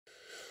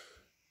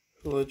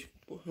Hello,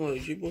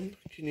 YouTube. Welcome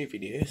to a new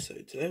video. So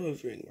today we're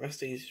reviewing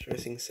Rust-eze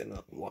Racing Centre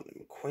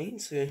Lightning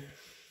McQueen. So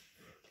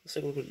let's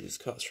take a look at this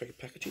card straight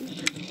packaging.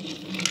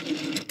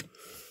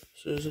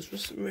 So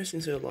this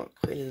Racing Centre Lightning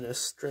McQueen is an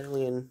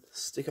Australian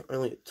sticker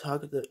only at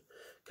Target that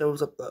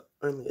covers up the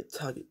only at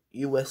Target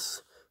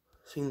US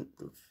thing.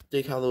 The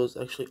decal that was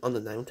actually on the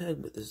name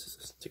tag, but there's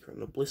a sticker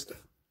on the blister.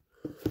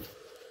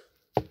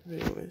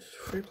 Anyways,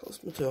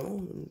 3+ metal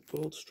and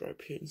gold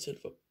stripe here instead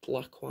of a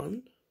black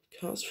one.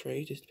 Cast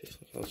free, just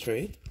pixel cast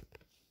free.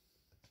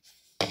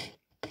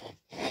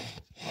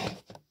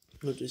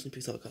 Not just in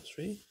pixel cast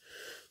free.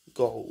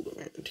 Gold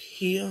around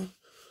here.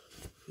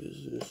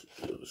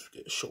 Let's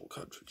get a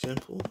shortcut, for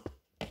example.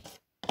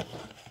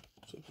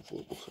 So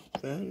before it looks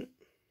like that.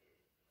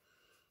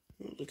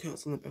 The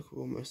cards on the back are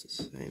almost the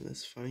same,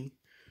 that's funny.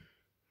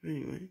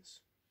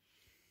 Anyways.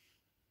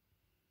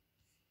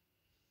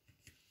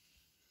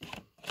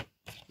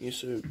 Yeah,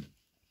 so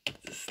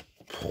just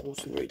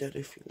pause and read that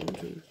if you want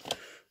to.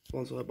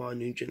 Sponsored by a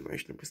new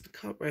generation of Bristol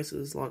Cup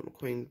racers like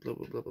McQueen, blah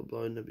blah blah blah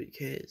blah, nobody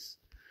cares.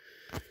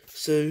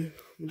 So,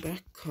 the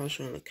back card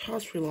showing a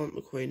cast free line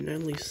McQueen,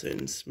 Natalie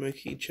Certain,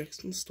 Smokey,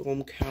 Jackson,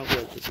 Storm, Carl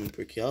Walters, and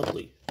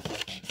Brickyardly.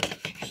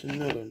 So,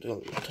 now we're going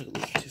to take a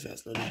look at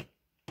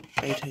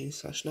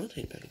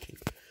 2018/19 packaging.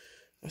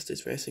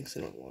 Rust-eze Racing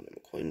Centre line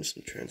McQueen,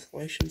 some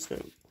translations,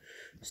 no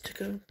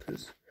sticker,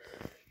 because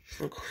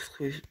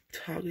we're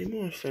targeting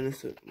more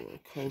offenders at my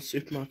Coles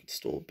supermarket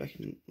store back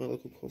in my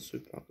local Coles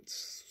supermarket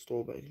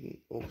store back in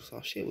August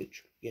last year,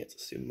 which, yeah, it's a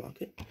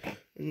supermarket.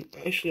 And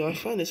actually, I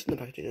found this in the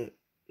packaging at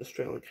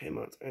Australian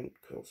Kmart and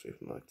Coles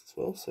supermarkets as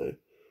well, so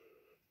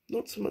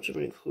not so much of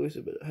an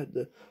exclusive, but it had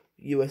the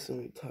US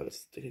and Target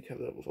sticker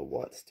covered up with a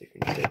white sticker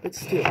instead. But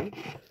still,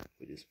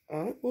 with this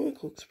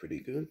artwork, looks pretty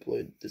good.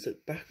 Blue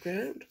desert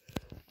background.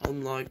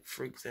 Unlike,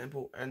 for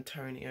example,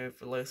 Antonio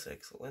Velosa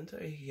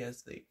Excelente, he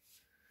has the,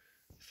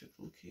 if you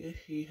look here,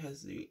 he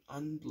has the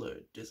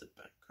unblurred desert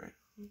background.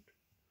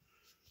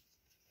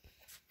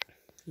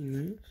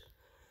 Anyways,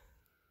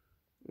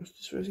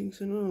 Rust-eze Racing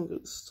Centre, I'll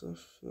get the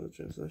stuff,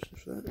 translation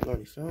for that,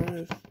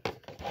 95.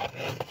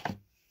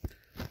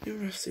 The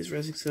Rust-eze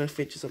Racing Centre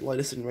features the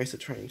latest in racer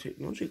training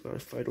technology. Got a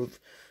photo of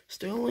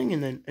Sterling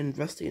and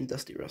Rusty and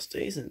Dusty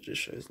Rust-eze, and it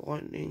just shows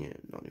lightning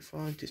at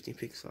 95, Disney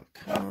Pixar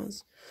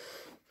cars.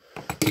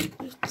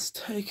 Let's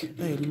take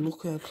a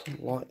look at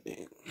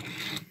lightning.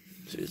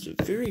 So it's a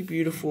very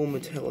beautiful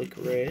metallic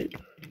red.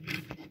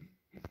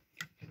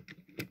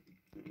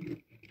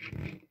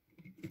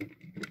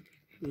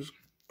 There's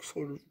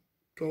sort of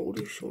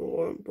goldish sort of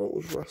light bolt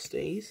with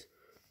Rust-eze.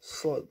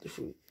 Slightly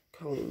different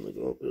colour than the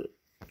gold, but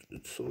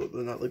it's sort of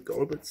another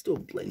gold, but it still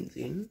blends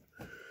in.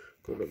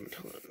 Got a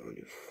metallic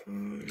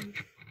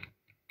 95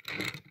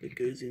 that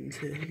goes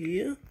into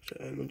here. So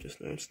I just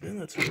noticed now,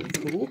 that's really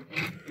cool.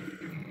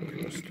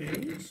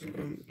 Rust-eze.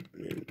 And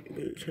then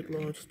its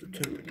headlights,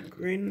 determined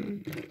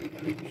grin.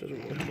 Which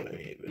doesn't really have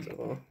any with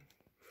other.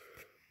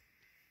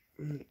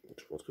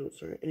 What's good?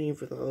 Sorry, any of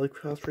the other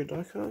cast free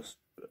diecast,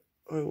 but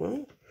oh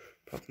well.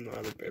 Apart from the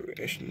other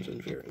variations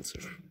and variants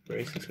of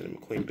Racing Centre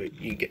McQueen, but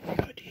you get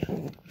the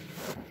idea.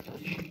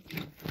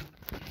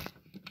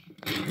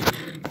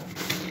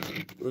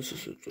 This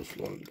is just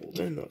line ball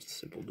there, nice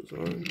simple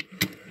design.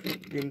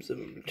 Rims of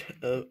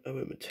a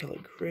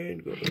metallic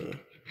red, got a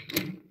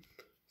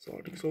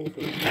side exhaust,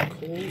 what it's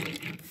called.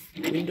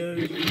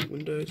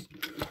 Windows,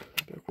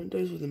 back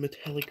windows with a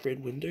metallic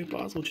red window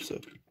bars, which is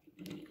a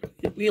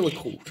really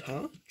cool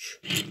touch.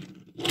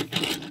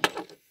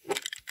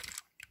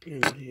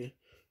 And here,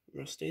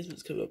 Rust-eze,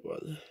 it's covered up by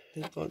the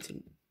headlights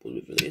and a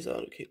little bit of these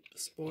are to keep the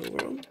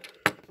spoiler on.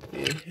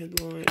 Yeah,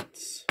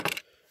 headlights,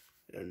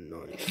 and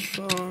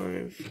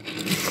 95.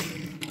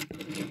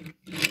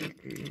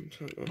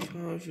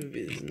 95 with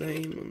his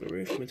name on the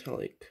roof,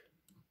 metallic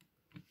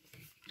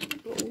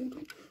gold.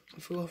 I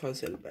feel like I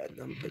said a bad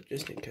number,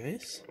 just in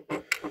case.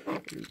 I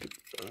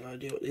have no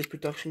idea what these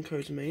production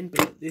codes mean,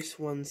 but this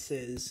one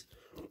says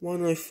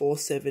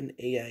 1047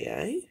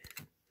 EAA.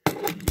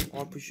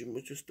 I presume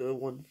it's just a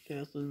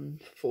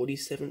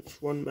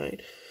 1047th one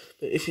made.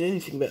 But if you know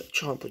anything about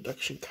child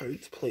production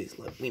codes, please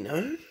let me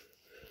know.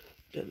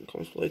 Down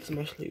comments below, because I'm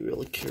actually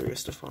really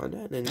curious to find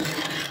out. And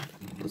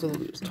there's a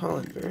little bit of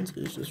Thailand variants,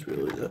 it's just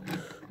really the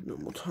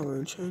normal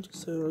Thailand changes.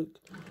 So, like,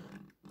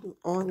 the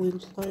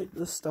eyelid plate,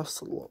 this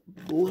stuff's a lot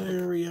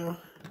blurrier.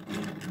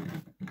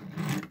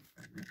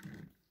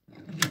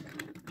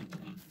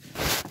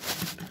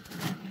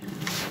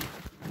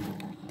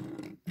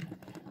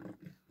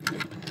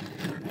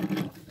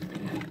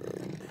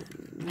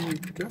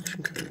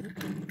 Production code.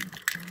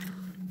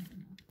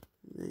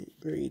 It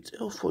reads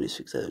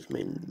L46, that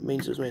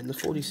means it was made in the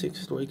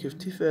 46th week of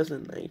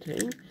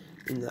 2018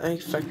 in the A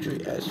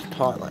factory as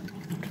Thailand.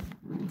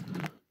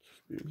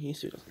 Just here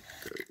so it doesn't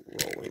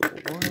go rolling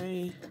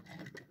away.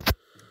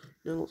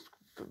 Now let's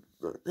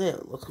look at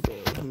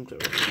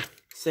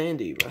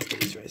Sandy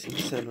Rust-eze Racing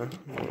Centre.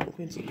 I'm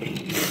going to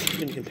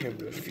compare them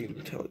to a few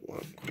metallic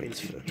line queens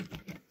for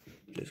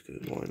just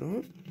because why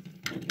not.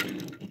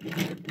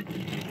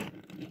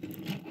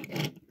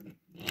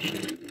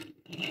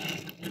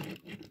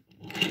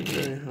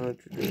 hard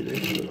to do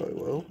this, but I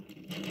will.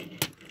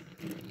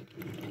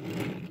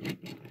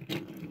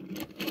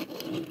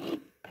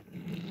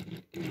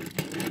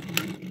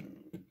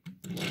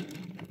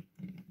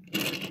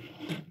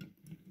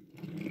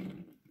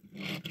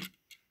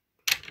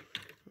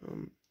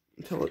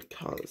 Metallic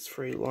colours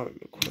 3 light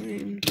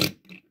McQueen.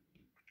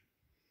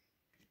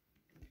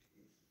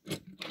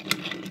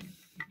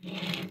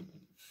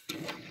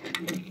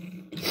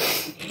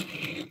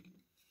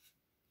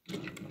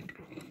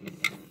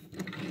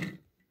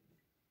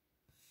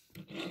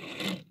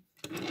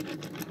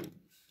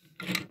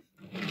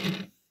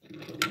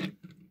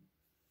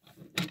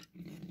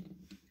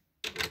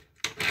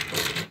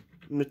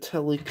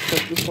 Metallic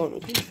Focus Light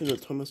McQueen from the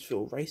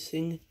Thomasville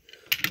Racing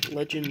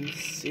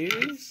Legends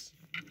series.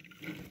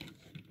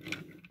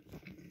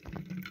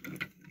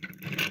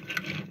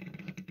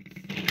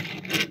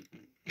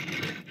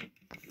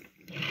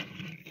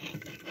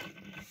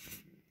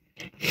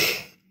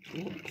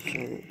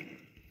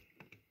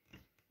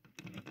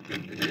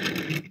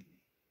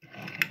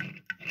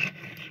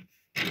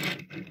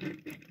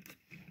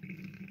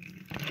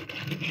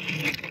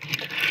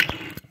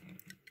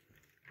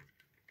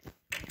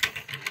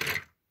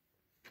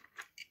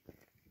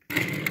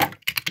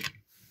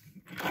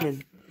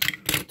 And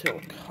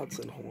metallic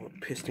Hudson Horn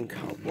piston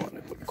card light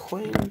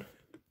McQueen.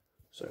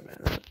 So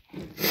man.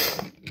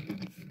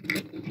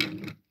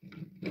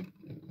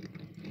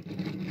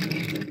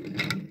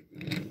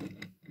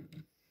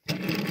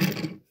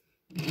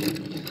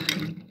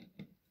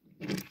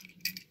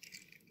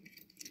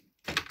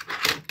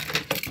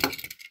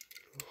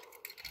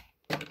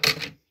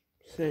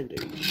 Sandy,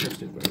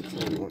 just a very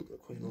fine one.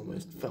 McQueen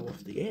almost fell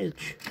off the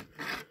edge.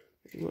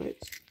 Anyways,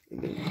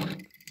 and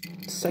then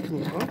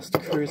second last,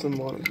 Cruising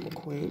Light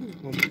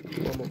McQueen.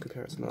 One more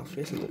comparison after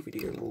this, and the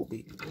video will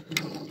be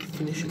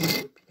finishing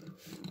up.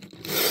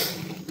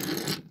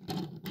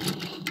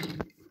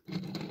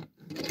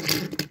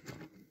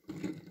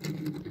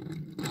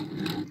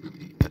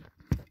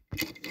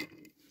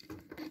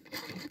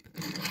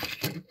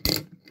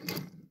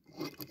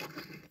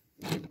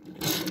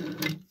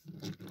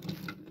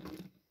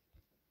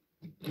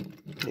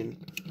 And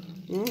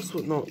last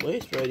but not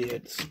least,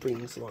 Radiator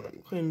Springs Light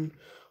McQueen.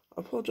 I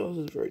apologise,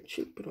 it was very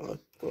cheap, but I got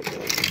it when I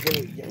was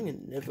very young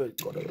and never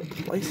got a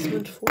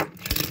replacement for it.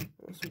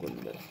 I also got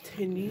it about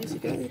 10 years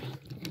ago.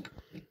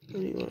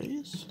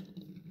 Anyways.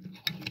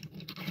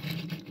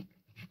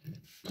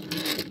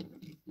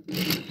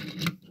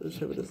 So just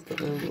have it as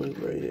the only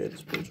Radiator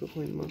Springs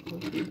McQueen in my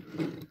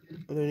collection.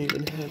 I don't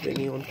even have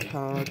any on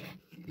card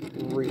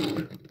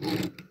RIP.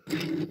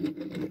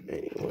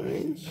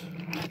 Anyways.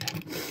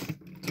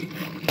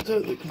 So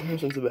the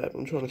comparisons are bad.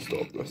 I'm trying to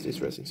stop Rust-eze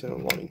Racing Center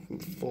lighting from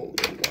falling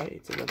away.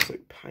 It's an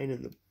absolute pain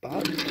in the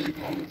butt.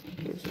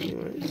 So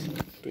anyways,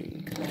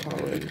 bring the car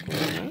around like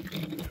that.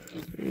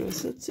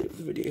 Anyways, that's it for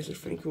the video. So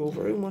thank you all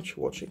very much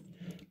for watching.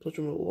 Please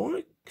remember to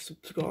like,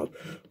 subscribe,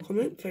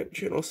 comment,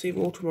 favorite, and I'll see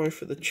you all tomorrow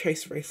for the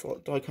Chase Race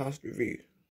Diecast review.